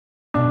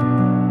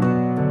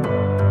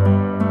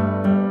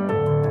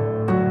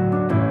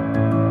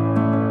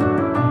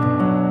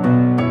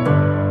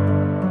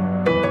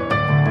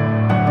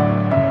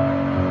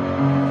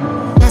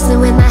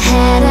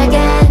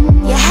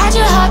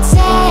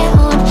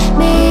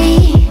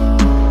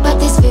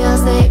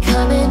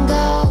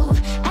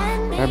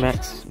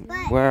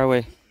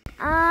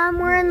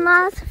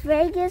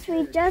Vegas.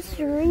 We just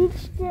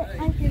reached it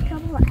like a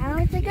couple of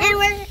hours ago.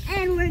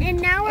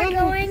 And now we're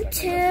going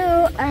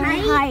to a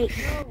hike.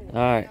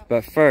 All right,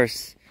 but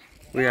first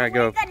we gotta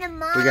go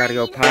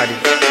potty.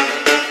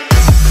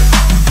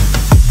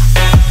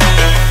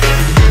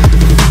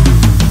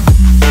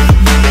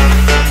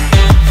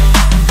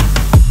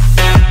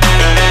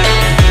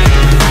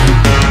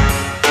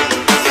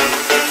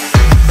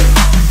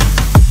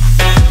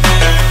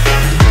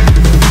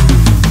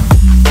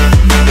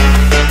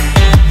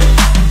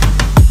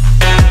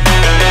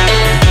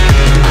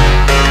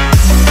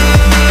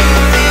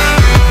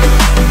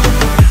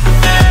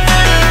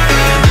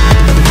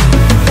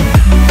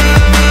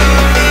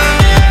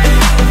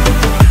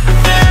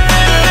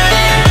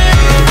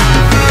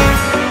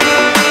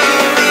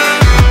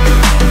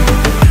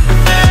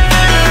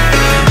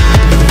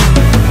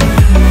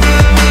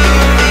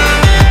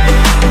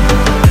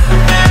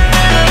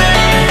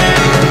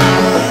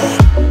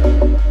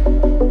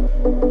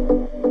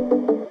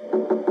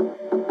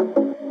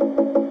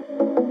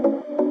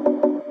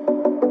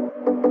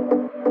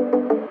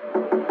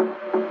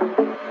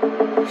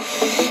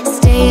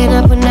 Staying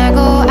up when I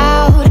go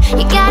out,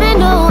 you gotta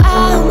know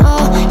I'm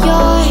all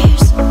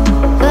yours.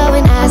 But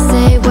when I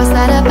say what's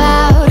that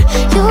about,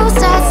 you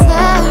start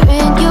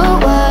slurring your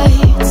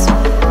words.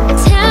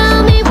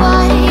 Tell me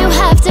why you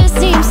have to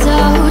seem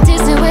so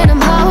distant when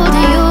I'm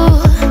holding you.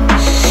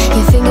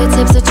 Your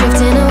fingertips are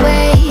drifting